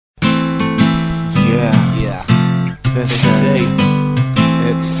They say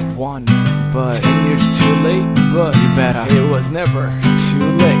it's one, but 10 years too late. But you better, it was never too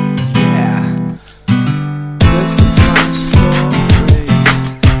late. Yeah, this is my story.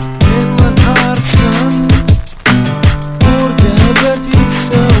 In man arsan urgabati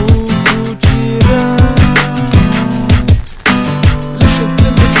sawujira. Listen to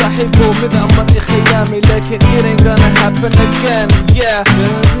me sahibo من أمر خيامي لكن it ain't gonna happen again. Yeah,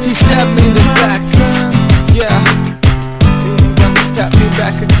 he stabbed me in the back. Yeah, stab me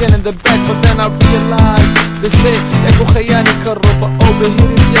back again in the back, but then I realized they say ياكو خياني كرو, but over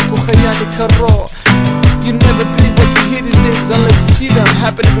here is ياكو خياني كرو. You never believe what you hear these days unless you see them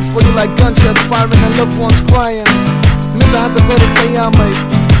happening before you, like gunshots firing and loved ones crying. من هذا غير خيامي,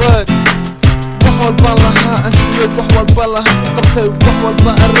 but وحول بالها أنسي وحول بالها قبتي وحول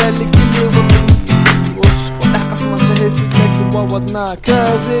بقرا اللي كل يومي وش ولا قسمة تهزي لكن ووضنا.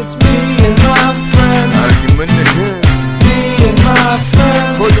 Cause it's me and my friends. أرجو مني me and my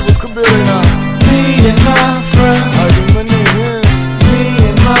friends. Hollywood Kabirina. Me and my friends. أرجو مني me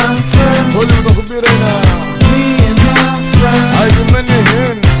and my friends. Hollywood Kabirina. Me and my friends. أرجو مني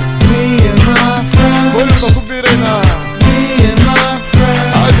me and my friends. Hollywood Kabirina. Me and my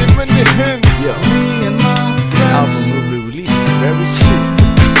friends. أرجو مني Yo, me and my friends. This album will be released very soon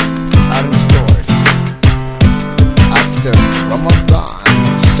out in stores after Ramadan.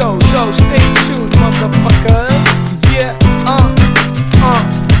 So stay tuned.